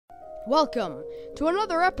Welcome to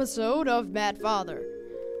another episode of Mad Father.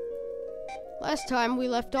 Last time we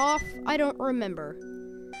left off, I don't remember.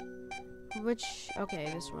 Okay,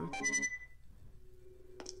 this one.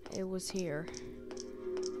 It was here.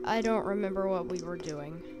 I don't remember what we were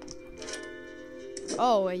doing.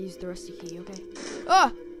 Oh, I used the rusty key, okay.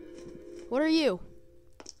 Ah! What are you?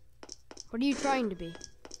 What are you trying to be?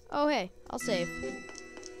 Oh, hey, I'll save.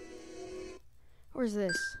 Where's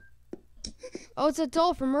this? Oh, it's a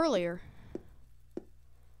doll from earlier.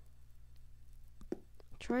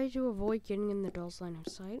 Try to avoid getting in the doll's line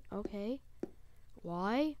of sight. Okay.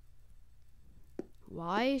 Why?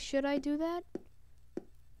 Why should I do that?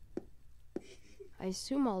 I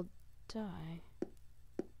assume I'll die.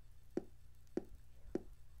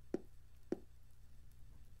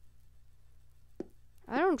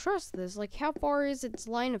 I don't trust this. Like, how far is its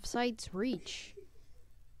line of sight's reach?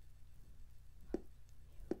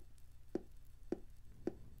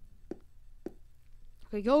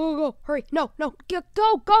 Okay, go. Hurry. No.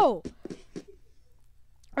 Go.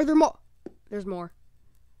 Are there more? There's more.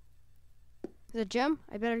 Is it a gem?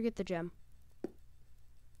 I better get the gem.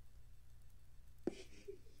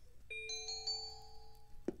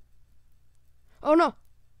 Oh, no.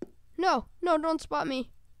 No, don't spot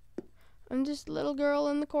me. I'm just a little girl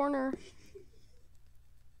in the corner.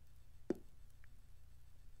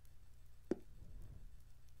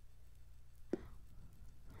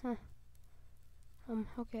 Huh.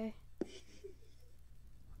 Okay.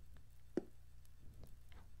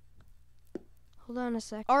 Hold on a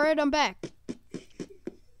sec. Alright, I'm back.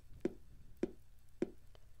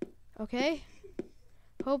 Okay.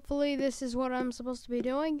 Hopefully this is what I'm supposed to be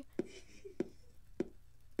doing.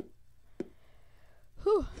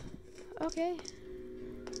 Whew. Okay.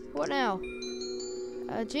 What now?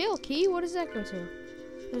 A jail key? What does that go to?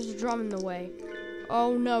 There's a drum in the way.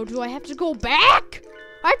 Oh no, do I have to go back?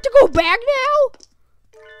 I have to go back now?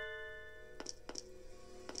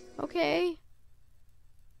 Okay.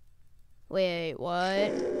 Wait,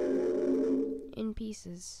 what? In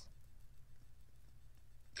pieces.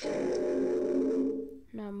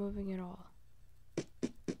 Not moving at all.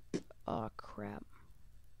 Oh, crap.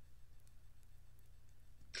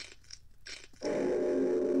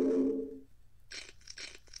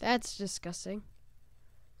 That's disgusting.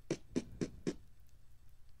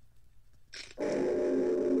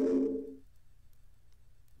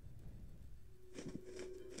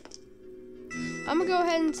 I'm gonna go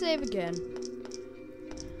ahead and save again.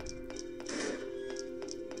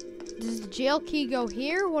 Does the jail key go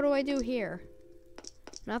here? What do I do here?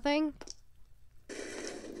 Nothing?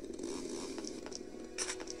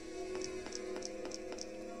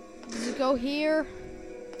 Does it go here?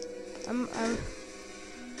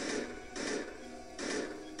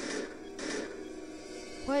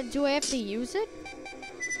 What? Do I have to use it?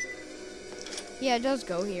 Yeah, it does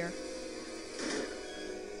go here.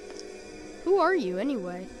 Who are you,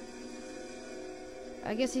 anyway?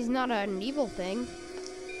 I guess he's not an evil thing.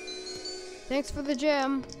 Thanks for the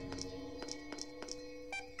gem.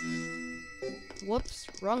 Whoops,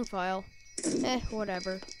 wrong file.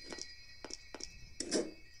 Whatever.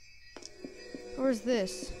 Where's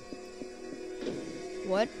this?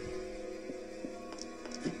 What?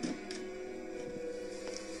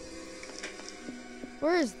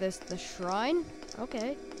 Where is this? The shrine?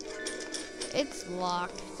 Okay. It's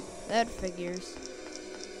locked. That figures.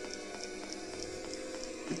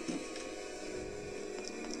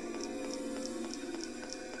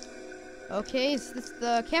 Okay, is this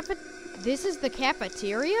the This is the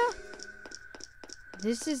cafeteria?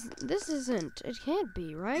 This isn't. It can't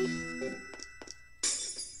be, right?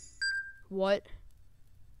 What?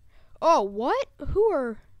 Oh, what? Who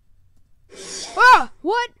are... Ah!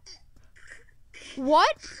 What?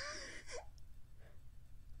 What?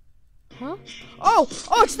 Huh? Oh,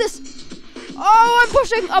 it's this. Oh,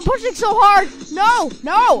 I'm pushing so hard. No,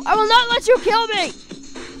 I will not let you kill me.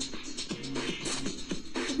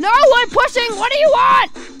 No, I'm pushing. What do you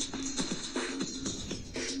want?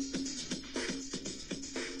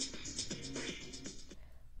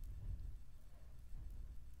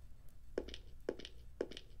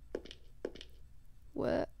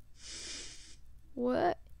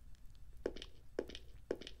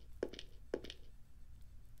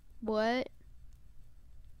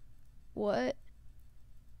 What?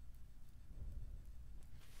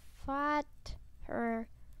 Fought her.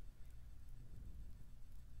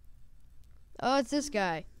 Oh, it's this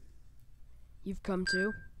guy. You've come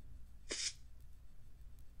to.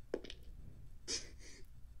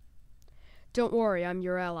 Don't worry, I'm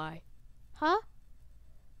your ally. Huh?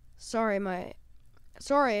 Sorry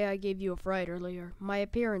I gave you a fright earlier. My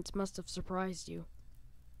appearance must have surprised you.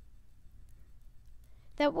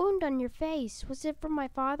 That wound on your face, was it from my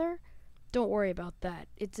father? Don't worry about that.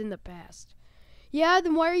 It's in the past. Yeah,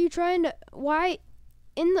 then why are you trying to... Why...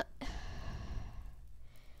 In the...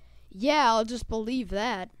 Yeah, I'll just believe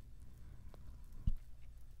that.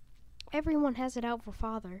 Everyone has it out for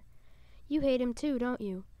father. You hate him too, don't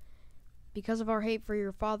you? Because of our hate for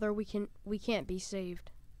your father, we can't be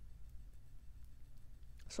saved.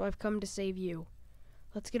 So I've come to save you.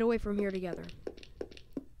 Let's get away from here together.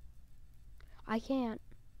 I can't.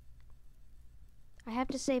 I have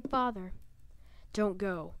to save father. Don't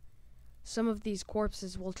go. Some of these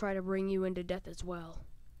corpses will try to bring you into death as well.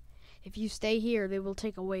 If you stay here, they will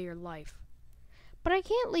take away your life. But I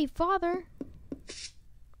can't leave father.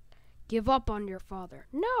 Give up on your father.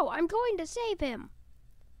 No, I'm going to save him.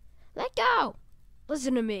 Let go.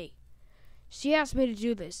 Listen to me. She asked me to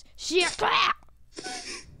do this.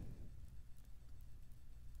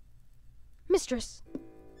 Mistress.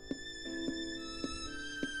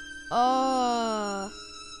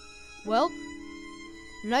 Well,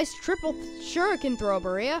 nice triple shuriken throw,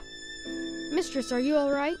 Maria. Mistress, are you all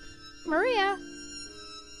right? Maria!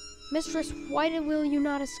 Mistress, why will you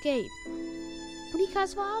not escape?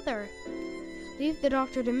 Because father. Leave the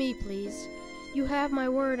doctor to me, please. You have my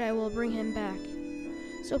word I will bring him back.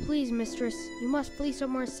 So please, mistress, you must flee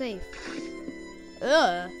somewhere safe.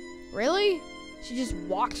 Really? She just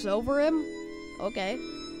walks over him? Okay.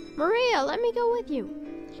 Maria, let me go with you.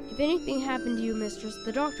 If anything happened to you, mistress,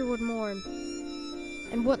 the doctor would mourn.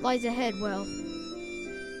 And what lies ahead, well,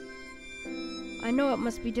 I know it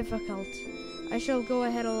must be difficult. I shall go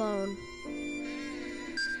ahead alone.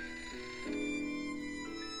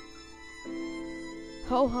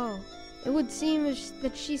 Ho ho. It would seem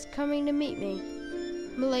that she's coming to meet me.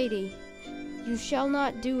 Milady, you shall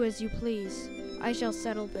not do as you please. I shall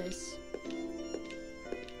settle this.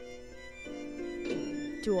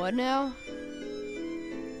 Do what now?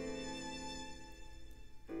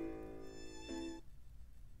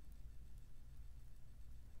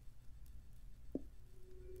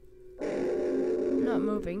 Not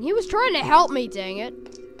moving. He was trying to help me, dang it.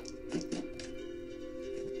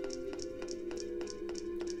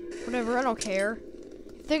 Whatever, I don't care.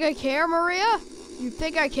 You think I care, Maria? You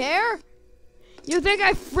think I care? You think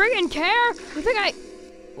I friggin' care? You think I...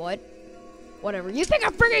 What? Whatever. You think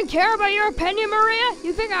I friggin' care about your opinion, Maria?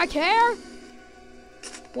 You think I care?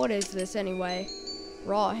 What is this, anyway?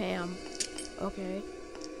 Raw ham. Okay.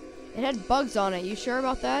 It had bugs on it. You sure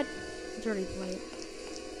about that? Dirty plate.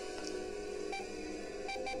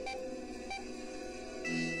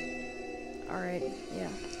 Alright, yeah.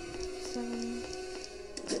 7...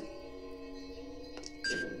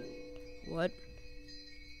 What?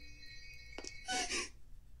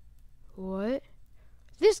 What?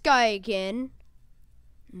 This guy again?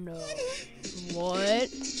 No. What?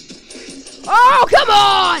 Oh, come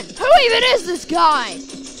on! Who even is this guy?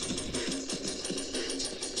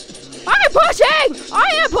 I'm pushing! I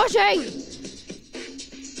am pushing!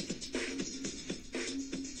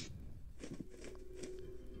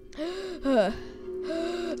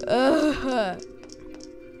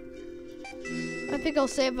 I think I'll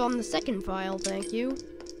save on the second file, thank you.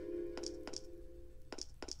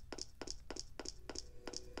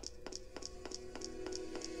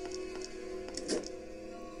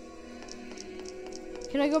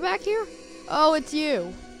 Can I go back here? Oh, it's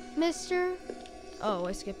you. Mister? Oh,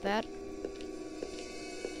 I skipped that.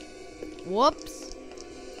 Whoops.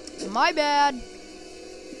 My bad.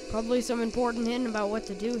 Probably some important hint about what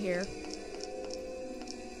to do here.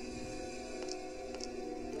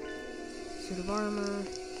 Suit of armor.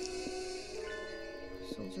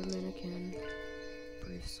 Soldier mannequin.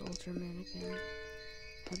 Brief soldier mannequin.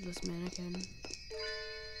 Headless mannequin.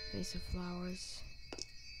 Vase of flowers.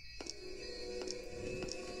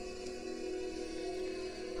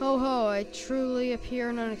 Ho ho, I truly appear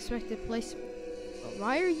in an unexpected place.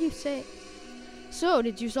 Why are you saying... So,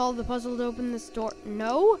 did you solve the puzzle to open this door?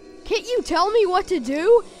 No? Can't you tell me what to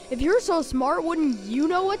do? If you're so smart, wouldn't you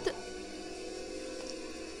know what to...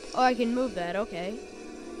 Oh, I can move that, okay.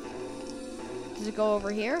 Does it go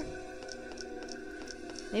over here?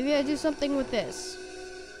 Maybe I do something with this.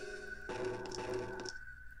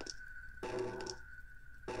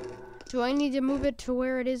 Do I need to move it to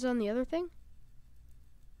where it is on the other thing?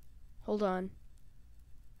 Hold on.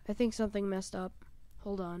 I think something messed up.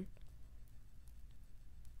 Hold on.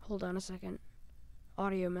 Hold on a second.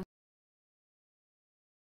 Audio messed